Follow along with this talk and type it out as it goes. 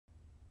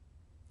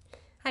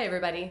Hi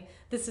everybody,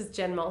 this is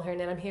Jen Mulhern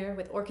and I'm here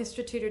with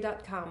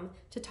OrchestraTutor.com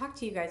to talk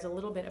to you guys a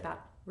little bit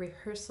about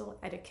rehearsal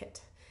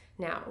etiquette.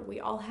 Now,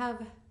 we all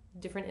have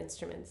different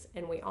instruments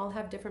and we all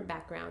have different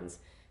backgrounds,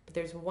 but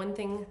there's one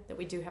thing that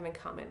we do have in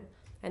common,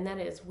 and that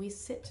is we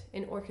sit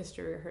in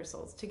orchestra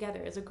rehearsals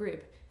together as a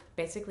group,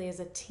 basically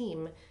as a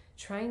team,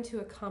 trying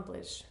to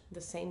accomplish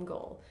the same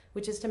goal,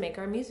 which is to make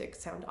our music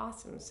sound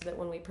awesome so that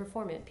when we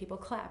perform it, people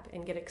clap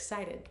and get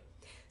excited.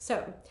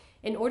 So,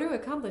 in order to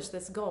accomplish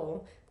this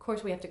goal, of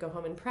course, we have to go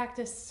home and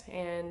practice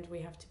and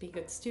we have to be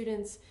good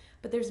students,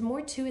 but there's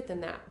more to it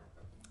than that.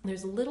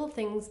 There's little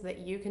things that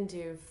you can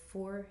do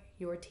for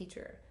your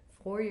teacher,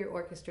 for your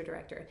orchestra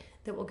director,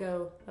 that will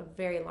go a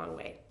very long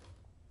way.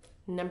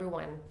 Number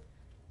one,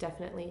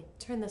 definitely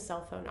turn the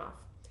cell phone off.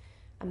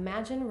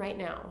 Imagine right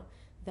now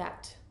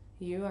that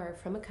you are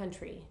from a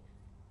country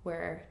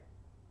where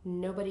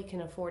nobody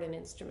can afford an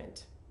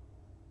instrument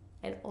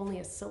and only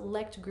a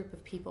select group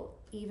of people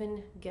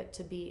even get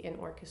to be in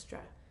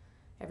orchestra.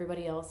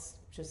 Everybody else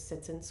just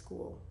sits in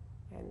school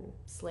and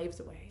slaves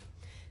away.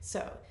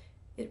 So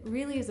it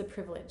really is a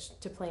privilege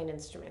to play an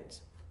instrument.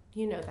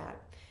 You know that.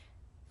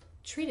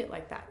 Treat it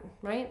like that,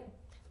 right?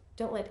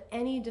 Don't let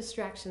any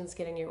distractions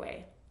get in your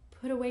way.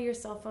 Put away your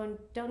cell phone.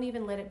 Don't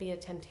even let it be a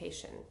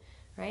temptation,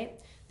 right?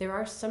 There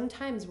are some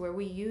times where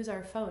we use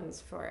our phones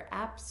for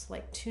apps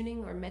like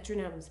tuning or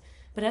metronomes,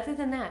 but other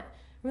than that,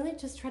 really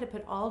just try to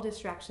put all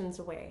distractions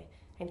away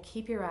and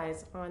keep your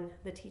eyes on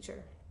the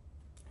teacher.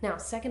 Now,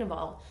 second of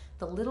all,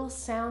 the little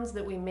sounds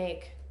that we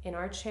make in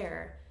our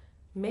chair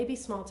may be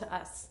small to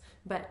us,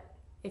 but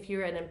if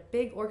you're in a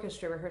big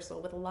orchestra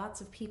rehearsal with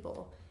lots of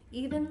people,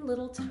 even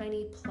little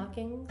tiny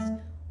pluckings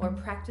or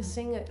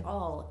practicing at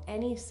all,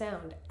 any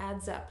sound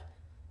adds up.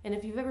 And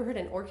if you've ever heard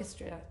an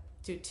orchestra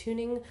do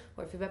tuning,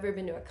 or if you've ever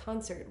been to a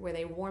concert where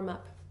they warm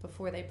up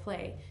before they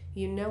play,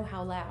 you know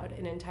how loud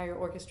an entire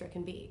orchestra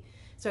can be.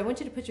 So I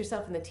want you to put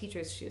yourself in the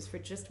teacher's shoes for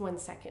just 1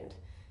 second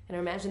and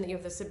imagine that you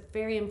have this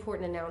very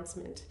important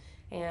announcement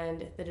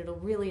and that it'll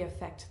really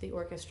affect the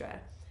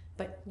orchestra,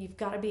 but you've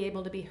got to be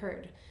able to be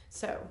heard.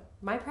 So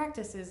my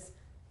practice is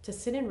to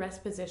sit in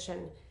rest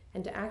position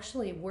and to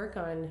actually work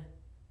on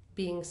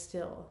being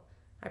still.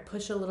 I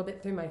push a little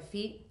bit through my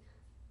feet.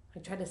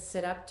 I try to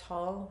sit up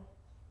tall.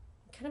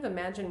 Kind of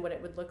imagine what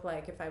it would look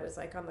like if I was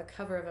like on the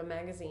cover of a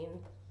magazine,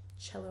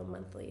 Cello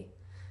Monthly.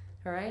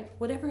 All right,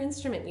 whatever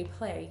instrument you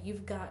play,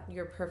 you've got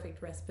your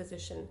perfect rest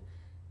position.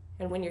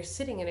 And when you're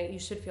sitting in it, you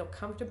should feel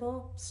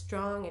comfortable,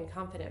 strong, and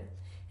confident.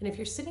 And if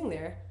you're sitting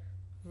there,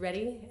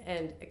 ready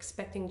and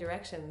expecting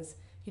directions,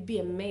 you'd be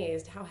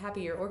amazed how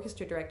happy your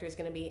orchestra director is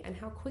going to be and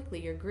how quickly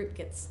your group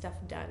gets stuff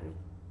done.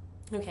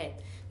 Okay,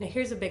 now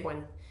here's a big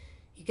one.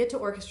 You get to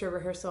orchestra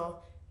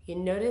rehearsal, you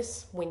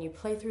notice when you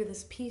play through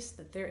this piece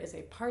that there is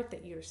a part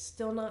that you're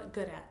still not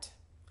good at.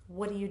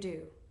 What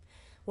do?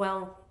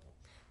 Well,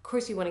 of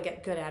course you want to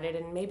get good at it,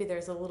 and maybe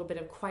there's a little bit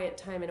of quiet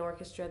time in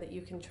orchestra that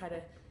you can try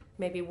to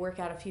maybe work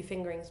out a few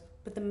fingerings,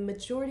 but the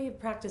majority of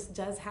practice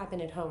does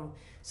happen at home.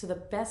 So the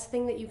best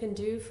thing that you can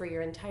do for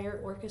your entire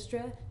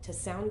orchestra to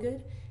sound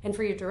good and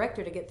for your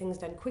director to get things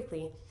done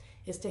quickly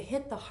is to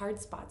hit the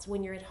hard spots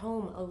when you're at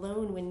home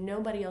alone, when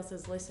nobody else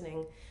is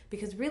listening,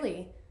 because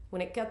really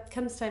when it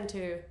comes time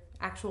to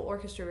actual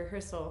orchestra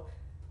rehearsal,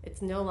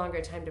 it's no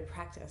longer time to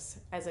practice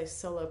as a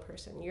solo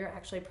person. You're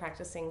actually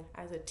practicing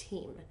as a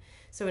team.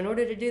 So in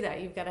order to do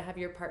that, you've got to have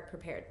your part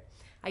prepared.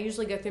 I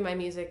usually go through my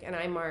music and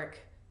I mark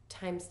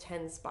times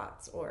 10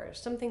 spots or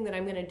something that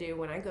I'm going to do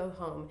when I go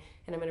home,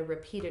 and I'm going to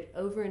repeat it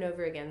over and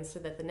over again so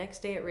that the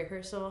next day at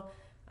rehearsal,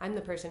 I'm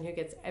the person who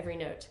gets every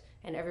note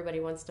and everybody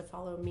wants to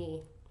follow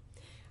me.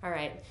 All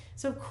right,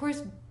 so of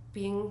course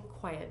being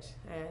quiet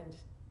and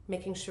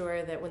making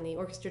sure that when the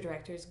orchestra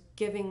director is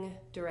giving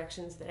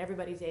directions that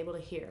everybody's able to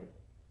hear.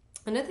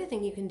 Another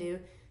thing you can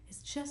do is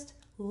just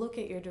look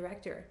at your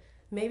director.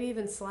 Maybe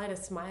even slide a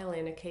smile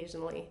in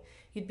occasionally.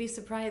 You'd be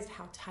surprised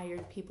how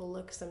tired people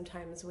look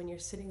sometimes when you're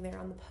sitting there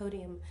on the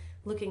podium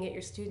looking at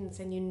your students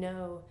and you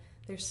know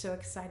they're so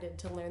excited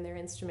to learn their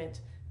instrument,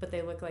 but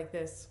they look like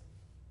this.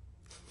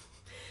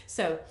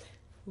 So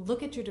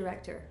look at your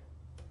director.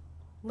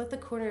 Let the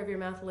corner of your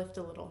mouth lift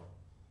a little.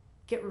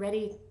 Get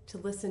ready to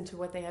listen to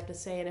what they have to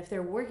say, and if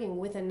they're working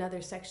with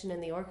another section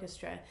in the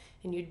orchestra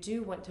and you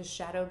do want to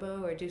shadow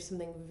bow or do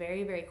something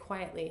very, very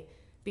quietly,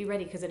 be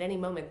ready, because at any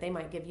moment they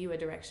might give you a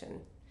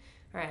direction.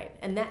 All right,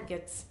 and that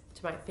gets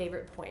to my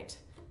favorite point,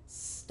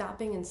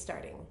 stopping and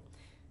starting.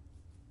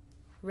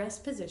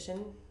 Rest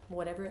position,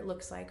 whatever it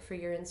looks like for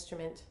your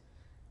instrument,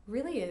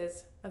 really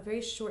is a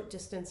very short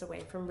distance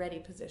away from ready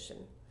position.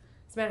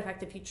 As a matter of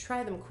fact, if you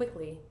try them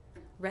quickly,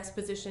 rest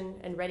position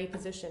and ready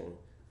position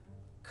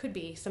could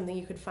be something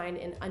you could find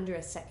in under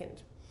a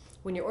second.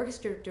 When your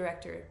orchestra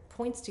director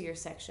points to your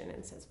section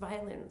and says,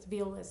 violins,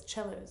 violas,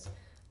 cellos,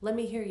 let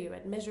me hear you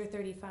at measure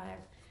 35,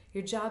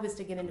 your job is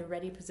to get into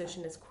ready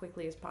position as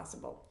quickly as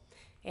possible.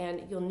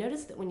 And you'll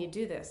notice that when you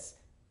do this,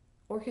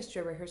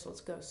 orchestra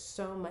rehearsals go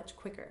so much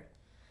quicker,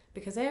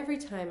 because every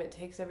time it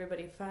takes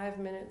everybody 5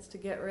 minutes to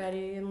get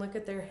ready and look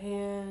at their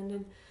hand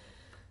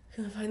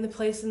and find the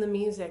place in the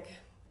music.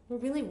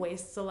 really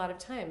wastes a lot of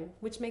time,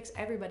 which makes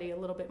everybody a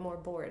little bit more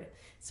bored.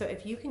 So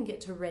if you can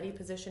get to ready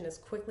position as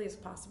quickly as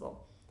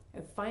possible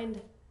and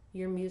find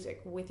your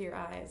music with your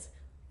eyes,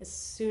 as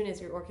soon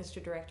as your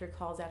orchestra director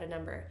calls out a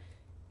number,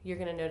 you're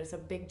going to notice a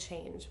big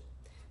change.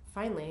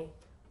 Finally,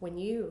 when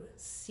you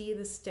see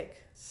the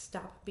stick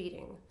stop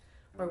beating,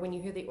 or when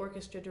you hear the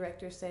orchestra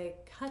director say,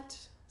 cut,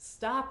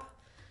 stop,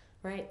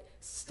 right?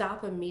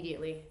 Stop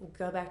immediately,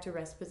 go back to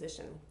rest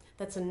position.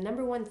 That's the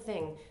number one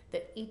thing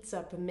that eats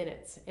up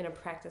minutes in a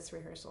practice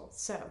rehearsal.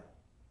 So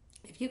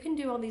if you can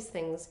do all these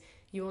things,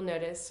 you will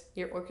notice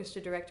your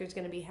orchestra director is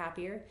going to be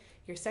happier,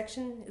 your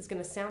section is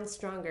going to sound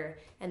stronger,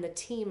 and the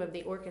team of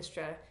the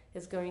orchestra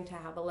is going to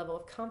have a level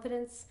of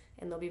confidence,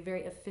 and they'll be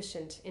very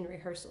efficient in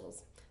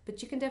rehearsals.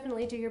 But you can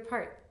definitely do your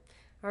part.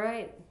 All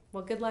right,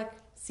 well, good luck.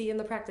 See you in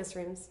the practice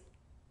rooms.